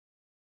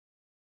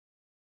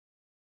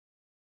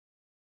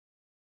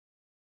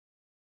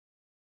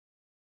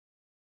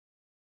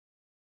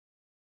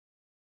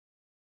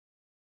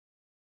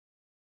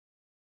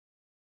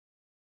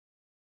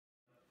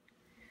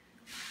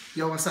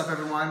Yo, what's up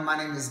everyone? My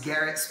name is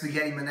Garrett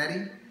Spaghetti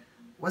Minniti.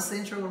 What's the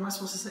intro? What am I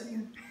supposed to say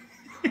again?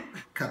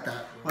 Cut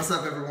that. What's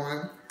up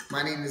everyone?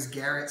 My name is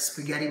Garrett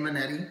Spaghetti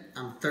Minniti.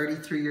 I'm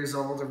 33 years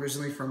old,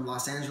 originally from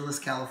Los Angeles,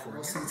 California.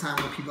 Most of the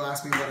time when people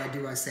ask me what I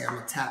do, I say I'm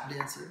a tap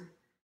dancer.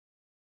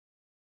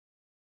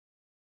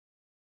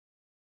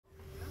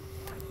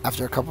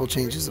 After a couple of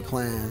changes of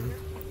plan,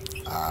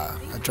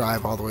 a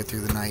drive all the way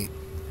through the night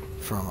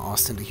from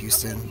Austin to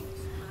Houston,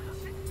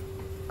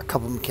 a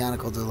couple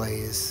mechanical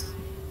delays,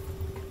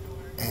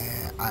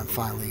 and I'm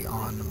finally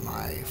on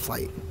my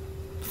flight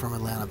from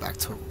Atlanta back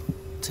to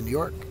New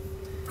York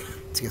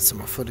to get some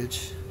more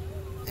footage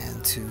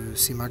and to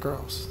see my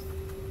girls.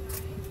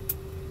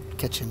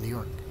 Catch you in New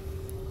York.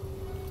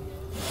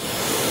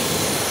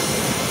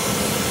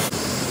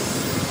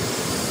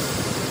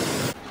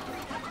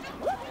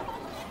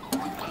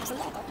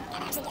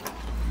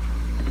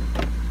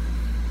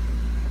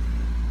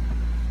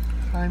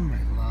 Hi,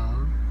 my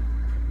love.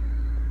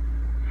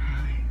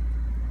 Hi.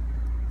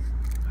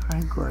 Hi,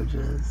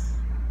 gorgeous.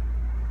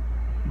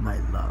 My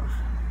love.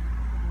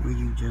 Were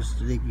you just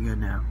taking a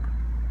nap?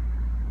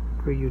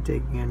 Were you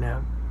taking a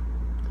nap?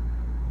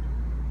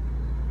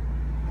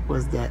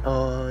 Was that?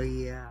 Oh,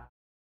 yeah.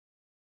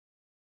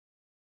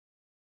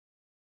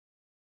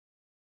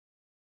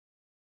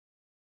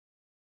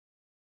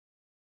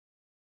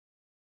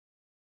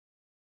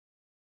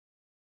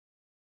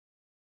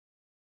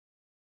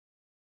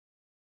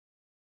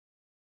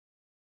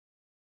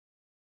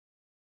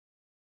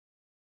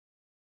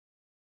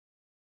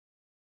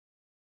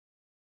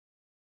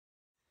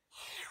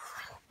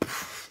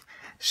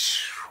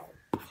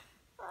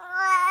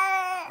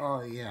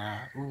 Oh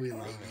yeah, Uwe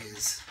Love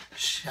is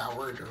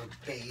showered or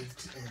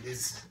bathed and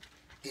is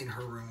in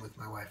her room with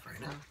my wife right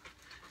now.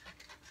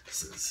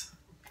 This is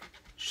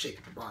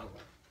shaking the bottle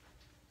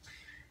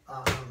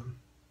up.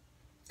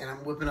 And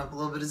I'm whipping up a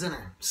little bit of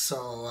dinner.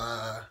 So,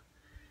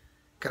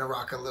 gonna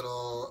rock a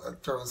little,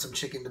 throw in some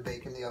chicken to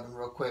bake in the oven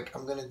real quick.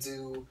 We're gonna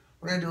do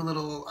a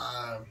little,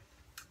 I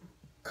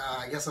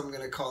guess I'm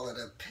gonna call it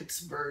a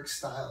Pittsburgh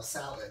style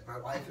salad. My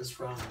wife is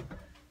from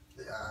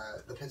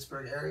the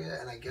Pittsburgh area,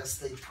 and I guess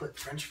they put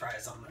French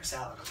fries on their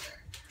salad up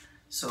there.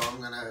 So I'm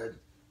gonna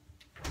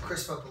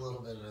crisp up a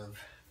little bit of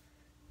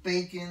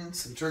bacon,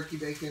 some turkey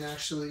bacon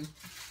actually.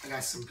 I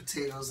got some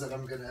potatoes that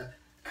I'm gonna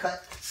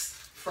cut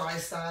fry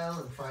style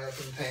and fry up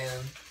in the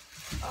pan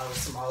with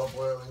some olive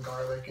oil and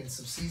garlic and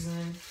some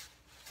seasoning,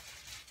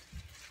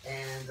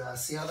 and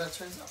see how that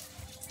turns out.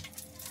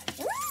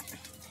 A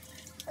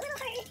little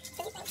harder than you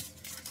think.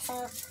 So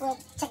we'll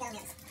check that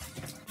out.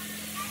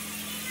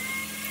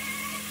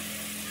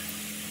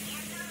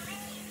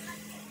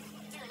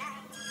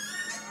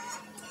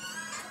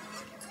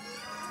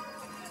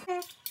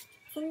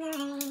 I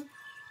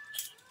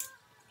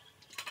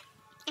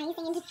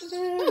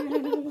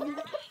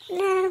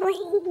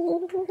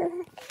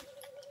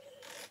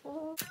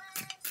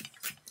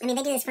mean,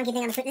 they do this funky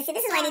thing on the foot. This is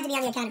why I need to be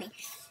on the academy,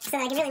 so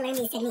that I can really learn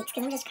these techniques,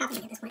 because I'm just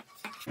copying at this point.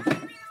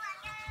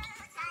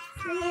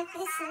 Alright,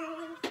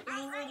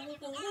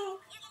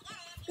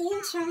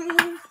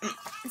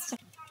 let's check.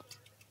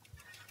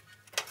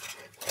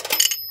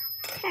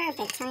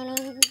 Perfect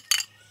timing.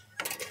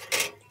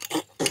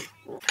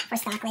 For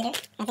stock later.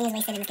 Everything is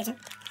wasted in the kitchen.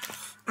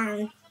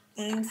 And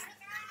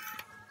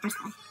our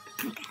salad.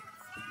 Okay.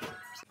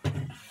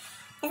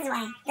 This is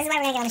why we're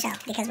gonna get on the show,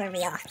 because we're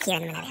real here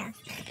in the Minniti house.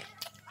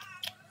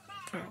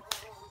 And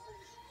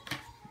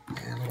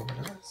a little bit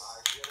of this.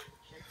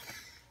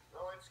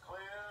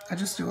 I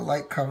just do a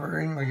light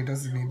covering, like it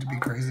doesn't need to be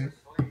crazy.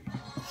 A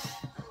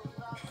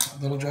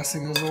little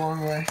dressing goes a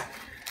long way.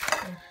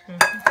 We're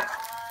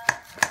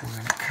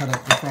gonna cut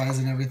up the fries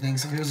and everything.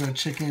 So here's our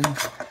chicken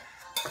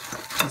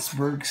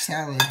Pittsburgh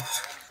salad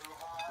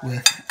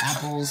with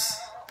apples,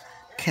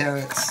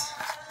 carrots,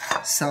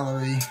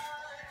 celery,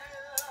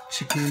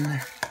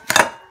 chicken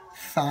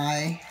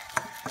thigh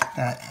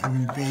that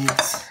we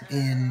baked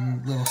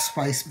in little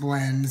spice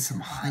blends, some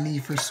honey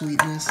for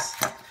sweetness,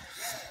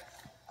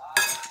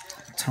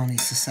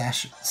 Tony's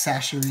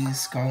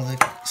sasheries,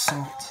 garlic,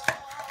 salt,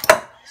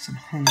 some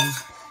honey.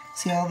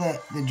 See how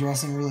the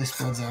dressing really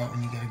spreads out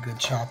when you get a good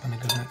chop and a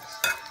good mix?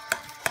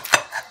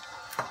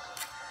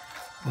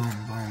 Boom,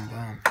 boom,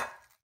 boom.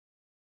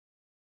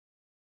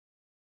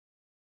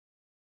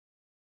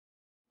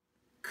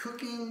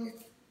 Cooking,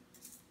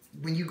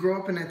 when you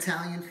grow up in an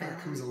Italian family,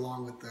 comes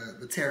along with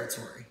the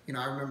territory. You know,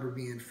 I remember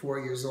being 4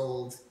 years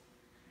old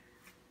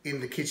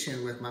in the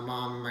kitchen with my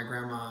mom and my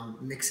grandma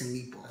mixing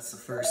meatballs. That's the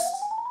first,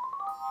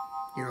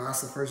 you know,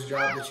 that's the first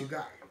job that you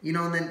got. You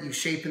know, and then you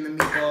shape in the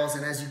meatballs,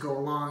 and as you go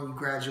along, you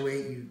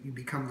graduate, you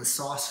become the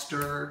sauce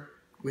stirrer,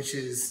 which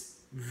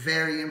is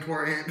very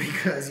important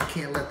because you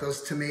can't let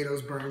those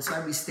tomatoes burn. So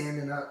I'd be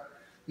standing up,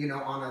 you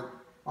know,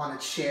 on a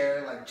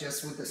chair, like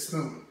just with a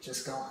spoon,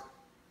 just going.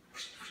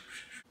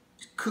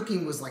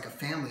 Cooking was like a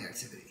family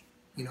activity.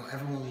 You know,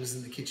 everyone was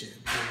in the kitchen.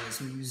 There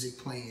was music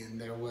playing.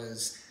 There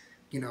was,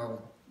 you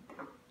know,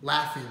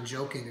 laughing,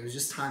 joking. It was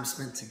just time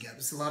spent together.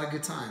 It's a lot of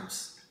good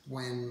times.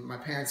 When my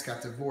parents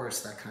got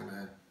divorced, that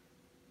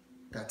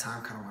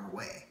time kind of went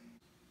away.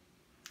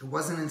 It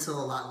wasn't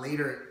until a lot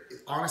later,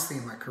 honestly,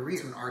 in my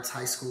career, in arts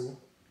high school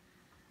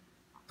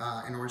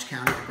in Orange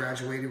County. I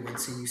graduated, went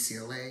to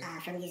UCLA.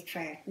 For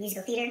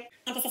musical theater.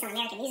 Emphasis on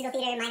American musical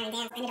theater, minor in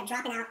dance. I ended up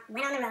dropping out,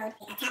 went on the road,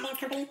 a tap dance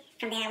company.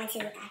 From there, I went to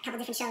a couple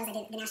different shows. I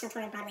did the national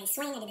tour of Broadway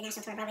Swing. I did the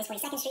national tour of Broadway's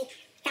 42nd Street.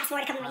 Fast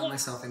forward a couple more years.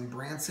 Myself in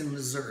Branson,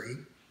 Missouri.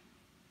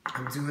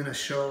 I'm doing a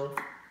show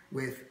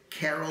with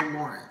Carol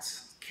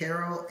Lawrence.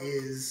 Carol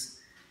is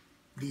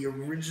the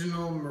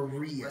original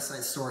Maria, West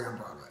Side Story on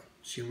Broadway.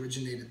 She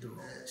originated the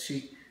role.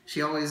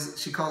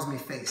 She calls me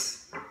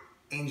Face,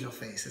 Angel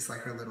Face. It's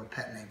like her little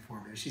pet name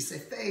for me. She say,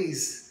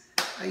 Face,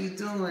 how you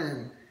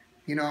doing?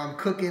 You know, I'm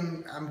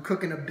cooking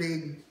a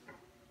big,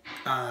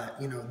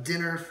 you know,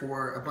 dinner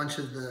for a bunch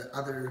of the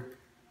other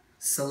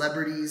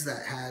celebrities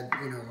that had,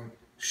 you know,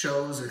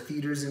 shows or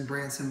theaters in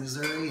Branson,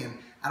 Missouri, and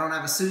I don't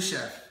have a sous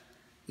chef.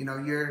 You know,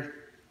 you're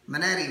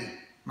Minniti,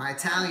 my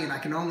Italian. I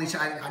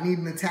need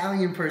an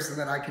Italian person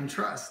that I can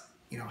trust.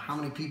 You know, how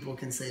many people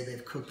can say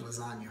they've cooked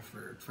lasagna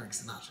for Frank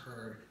Sinatra?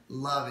 Her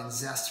love and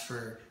zest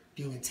for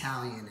being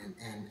Italian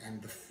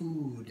and the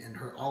food and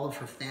all of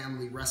her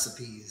family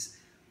recipes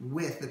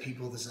with the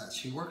people that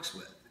she works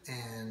with.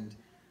 And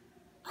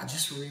I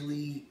just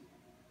really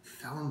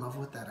fell in love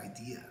with that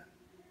idea.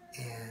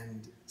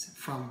 And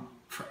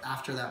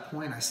after that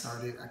point, I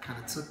kind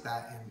of took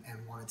that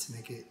and wanted to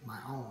make it my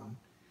own.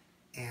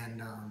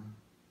 And,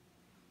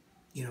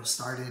 you know,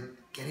 started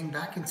getting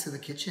back into the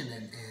kitchen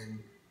and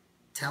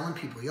telling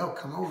people, yo,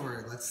 come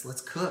over,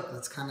 let's cook.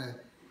 Let's kind of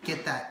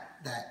get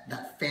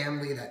that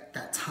family,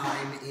 that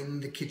time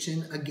in the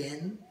kitchen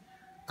again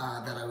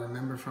that I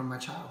remember from my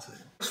childhood.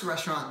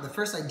 The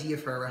first idea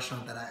for a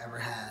restaurant that I ever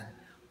had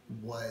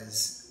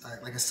was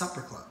like a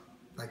supper club,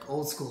 like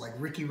old school, like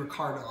Ricky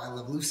Ricardo, I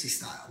Love Lucy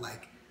style,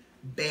 like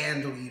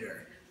band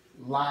leader,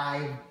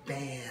 live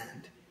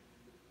band,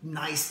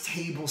 nice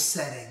table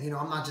setting. You know,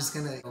 I'm not just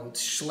gonna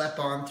schlep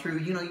on through.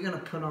 You know, you're gonna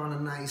put on a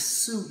nice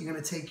suit. You're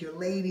gonna take your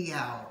lady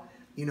out.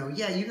 You know,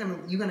 yeah,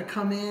 you're gonna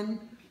come in.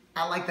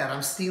 I like that.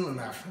 I'm stealing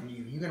that from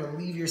you. You're gonna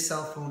leave your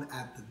cell phone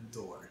at the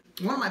door.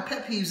 One of my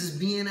pet peeves is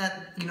being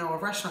at, you know, a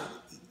restaurant.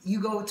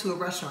 You go to a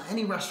restaurant,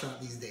 any restaurant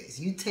these days.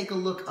 You take a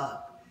look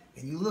up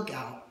and you look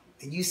out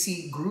and you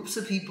see groups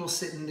of people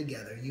sitting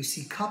together. You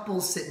see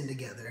couples sitting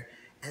together,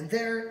 and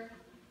they're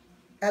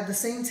at the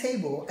same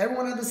table,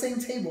 everyone at the same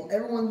table,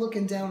 everyone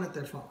looking down at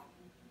their phone.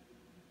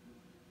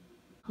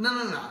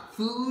 No.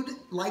 Food,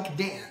 like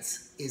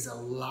dance, is a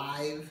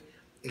live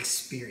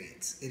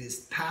experience. It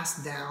is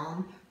passed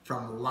down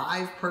from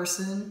live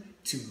person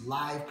to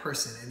live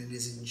person, and it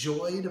is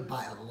enjoyed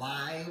by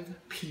live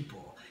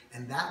people.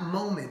 And that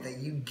moment that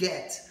you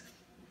get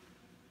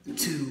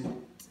to,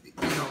 you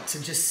know,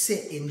 to just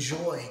sit,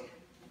 enjoy,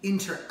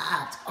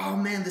 interact. Oh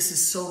man, this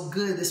is so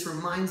good. This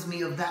reminds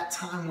me of that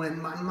time when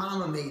my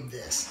mama made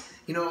this.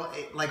 You know,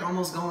 like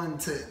almost going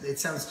to, it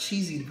sounds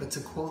cheesy, but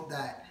to quote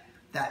that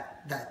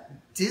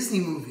Disney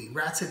movie,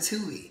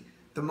 Ratatouille,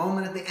 the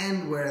moment at the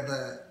end where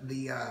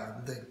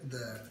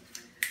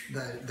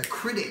the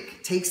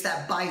critic takes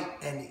that bite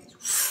and,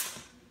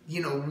 you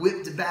know,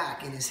 whipped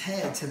back in his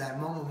head to that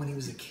moment when he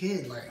was a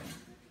kid. Like,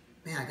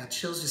 man, I got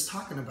chills just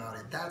talking about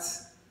it.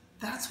 That's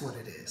what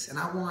it is. And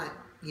I want,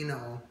 you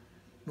know,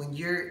 when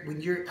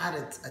you're at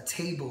a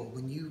table,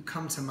 when you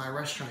come to my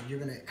restaurant, you're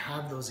gonna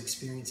have those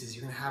experiences,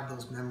 you're gonna have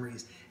those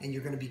memories, and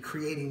you're gonna be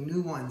creating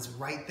new ones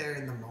right there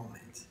in the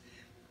moment.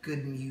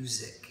 Good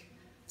music,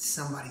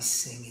 somebody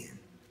singing.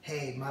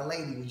 Hey, my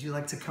lady, would you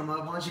like to come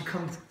up? Why don't you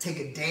come take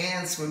a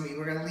dance with me?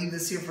 We're gonna leave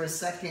this here for a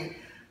second.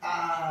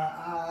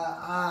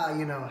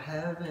 You know,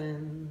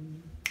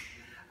 heaven,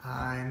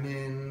 I'm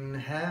in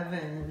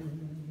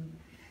heaven.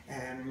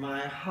 And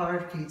my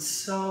heart beats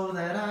so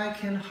that I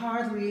can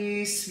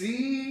hardly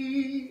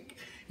speak.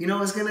 You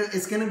know, it's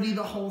gonna be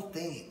the whole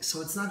thing.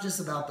 So it's not just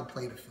about the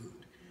plate of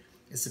food.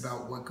 It's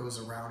about what goes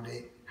around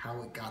it,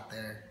 how it got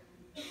there,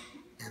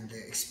 and the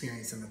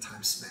experience and the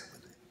time spent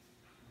with it.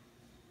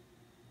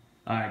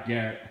 All right,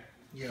 Garrett.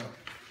 Yo.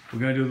 We're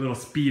gonna do a little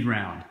speed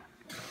round.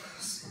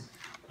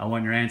 I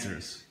want your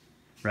answers.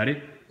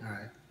 Ready? All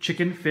right.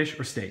 Chicken, fish,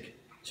 or steak?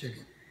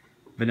 Chicken.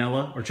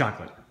 Vanilla or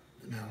chocolate?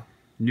 No.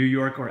 New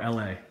York or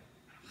LA?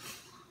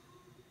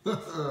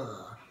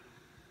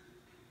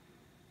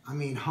 I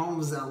mean,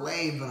 home's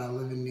LA, but I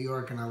live in New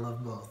York and I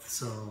love both.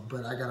 So,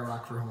 but I gotta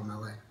rock for home,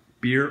 LA.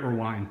 Beer or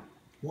wine?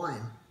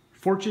 Wine.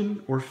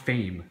 Fortune or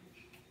fame?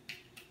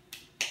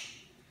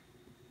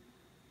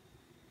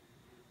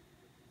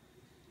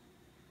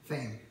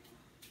 Fame.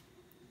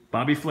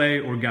 Bobby Flay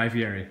or Guy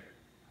Fieri?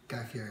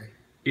 Guy Fieri.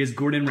 Is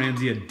Gordon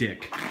Ramsay a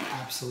dick?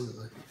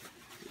 Absolutely.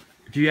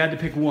 If you had to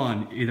pick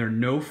one, either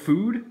no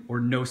food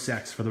or no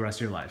sex for the rest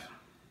of your life.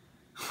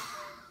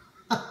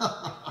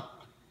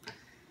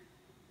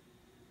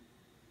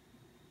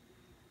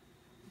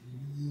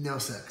 No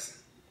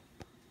sex.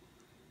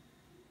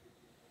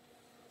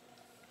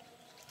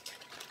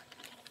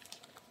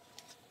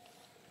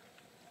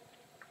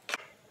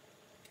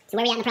 So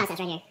where are we at in the process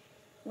right here?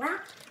 Well,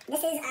 this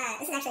is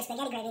actually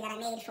spaghetti gravy that I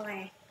made for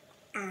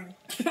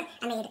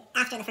I made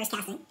after the first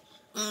casting,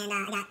 and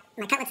I got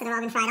my cutlets that have all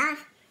been fried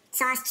off.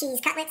 sauce, cheese,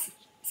 cutlets,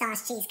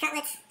 sauce, cheese,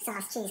 cutlets,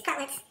 sauce, cheese,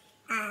 cutlets,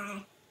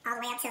 all the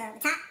way up to the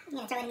top. You're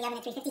going to throw it in the oven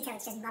at 350 till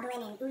it's just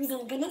bubbling and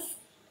oozing goodness,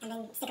 and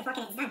then stick a fork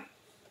in it, it's done.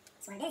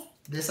 That's what it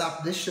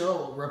is. This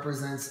show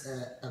represents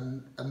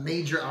a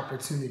major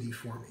opportunity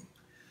for me.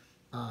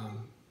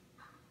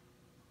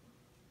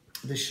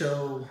 The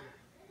show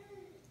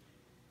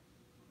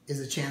is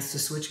a chance to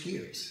switch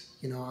gears.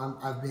 You know,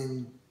 I've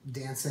been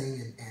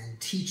dancing and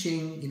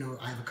teaching. You know,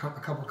 I have a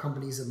couple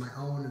companies of my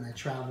own, and I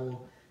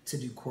travel to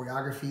do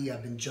choreography.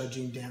 I've been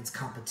judging dance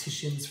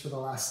competitions for the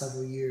last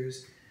several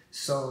years.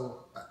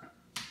 So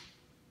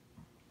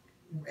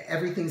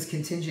everything's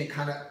contingent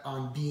kind of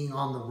on being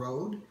on the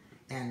road,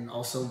 and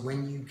also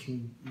when you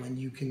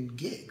can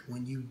gig,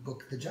 when you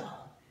book the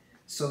job.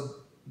 So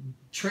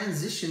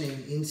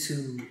transitioning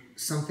into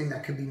something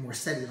that could be more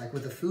steady, like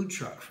with a food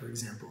truck, for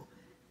example,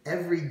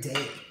 every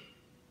day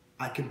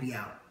I could be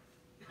out.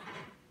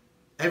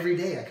 Every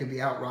day I could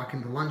be out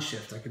rocking the lunch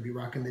shift. I could be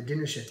rocking the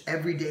dinner shift.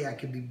 Every day I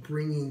could be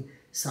bringing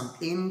some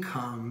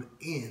income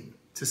in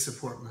to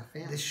support my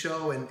family. This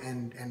show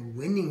and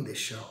winning this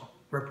show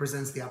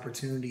represents the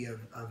opportunity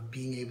of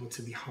being able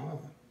to be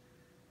home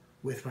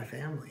with my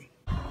family.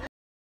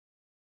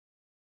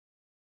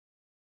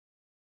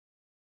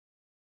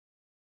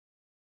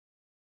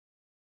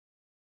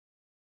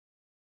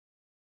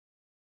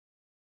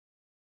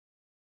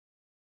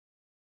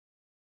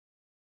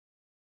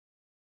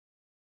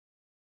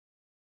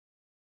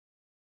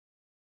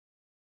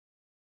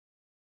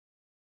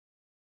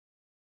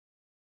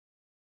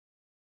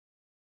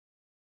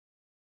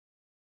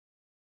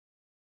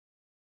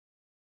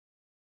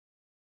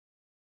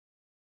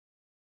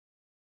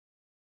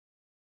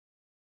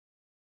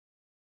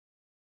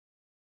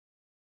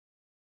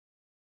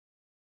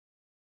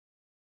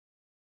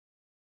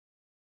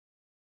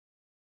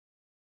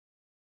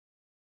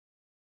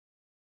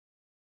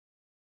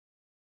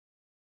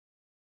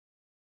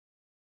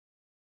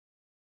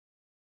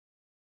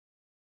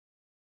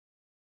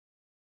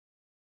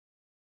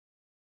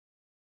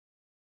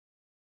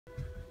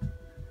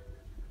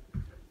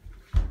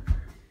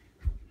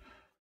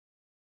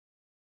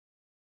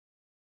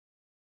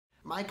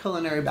 My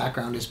culinary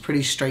background is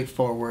pretty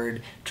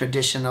straightforward,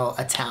 traditional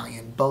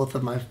Italian. Both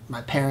of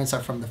my parents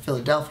are from the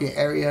Philadelphia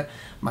area.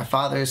 My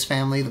father's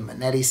family, the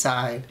Minniti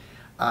side,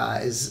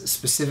 is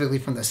specifically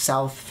from the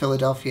South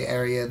Philadelphia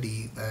area,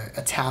 the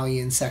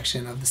Italian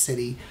section of the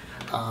city.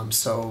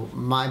 So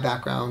my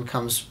background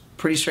comes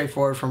pretty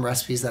straightforward from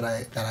recipes that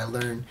I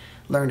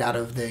learned out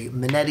of the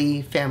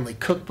Minniti family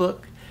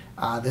cookbook.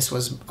 This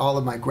was all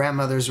of my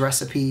grandmother's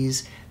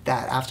recipes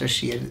that after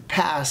she had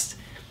passed,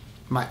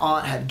 my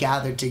aunt had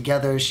gathered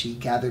together. She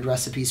gathered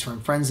recipes from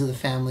friends of the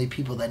family,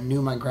 people that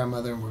knew my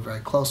grandmother and were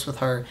very close with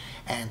her,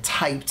 and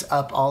typed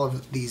up all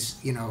of these,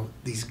 you know,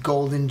 these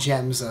golden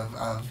gems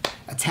of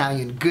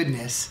Italian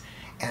goodness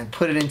and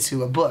put it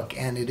into a book.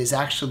 And it is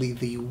actually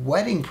the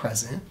wedding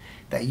present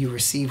that you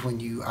receive when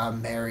you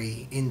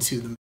marry into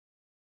the...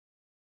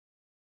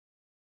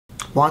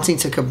 Wanting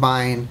to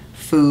combine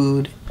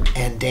food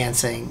and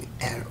dancing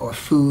or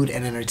food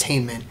and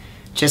entertainment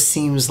just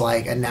seems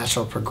like a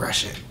natural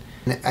progression.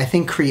 I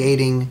think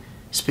creating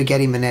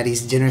Spaghetti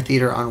Minniti's Dinner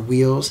Theater on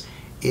Wheels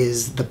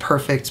is the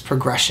perfect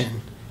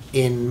progression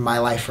in my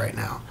life right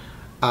now.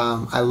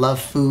 I love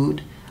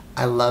food.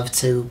 I love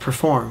to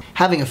perform.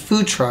 Having a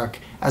food truck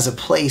as a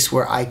place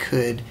where I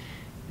could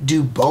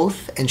do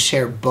both and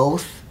share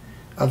both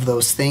of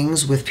those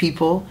things with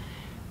people,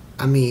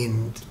 I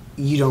mean,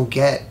 you don't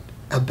get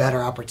a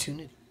better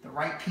opportunity. The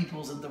right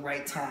people's at the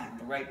right time,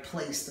 the right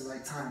place, the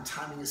right time.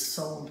 Timing is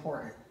so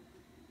important.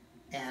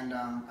 And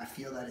I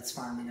feel that it's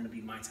finally going to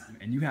be my time.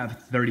 And you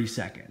have 30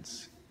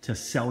 seconds to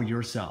sell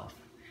yourself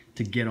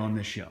to get on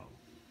this show.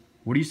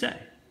 What do you say?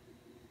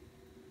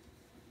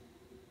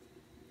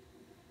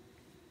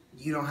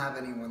 You don't have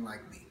anyone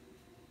like me.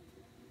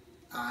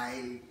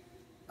 I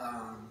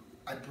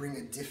bring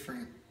a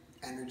different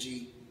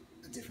energy,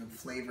 a different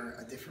flavor,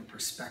 a different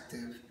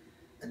perspective,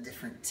 a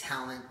different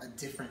talent, a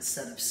different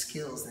set of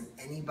skills than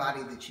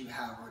anybody that you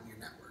have on your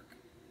network.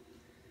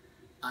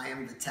 I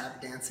am the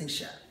tap dancing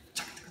chef.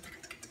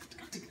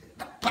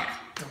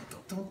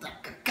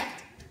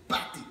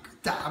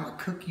 I'm gonna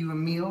cook you a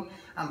meal,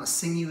 I'm gonna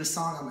sing you a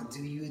song, I'm gonna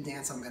do you a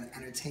dance, I'm gonna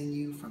entertain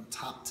you from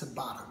top to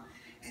bottom.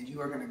 And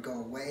you are gonna go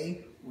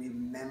away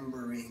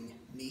remembering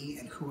me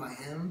and who I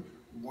am,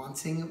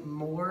 wanting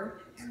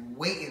more and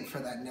waiting for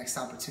that next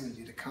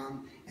opportunity to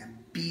come and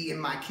be in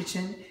my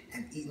kitchen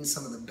and eating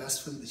some of the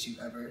best food that you've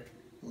ever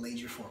laid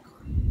your fork on.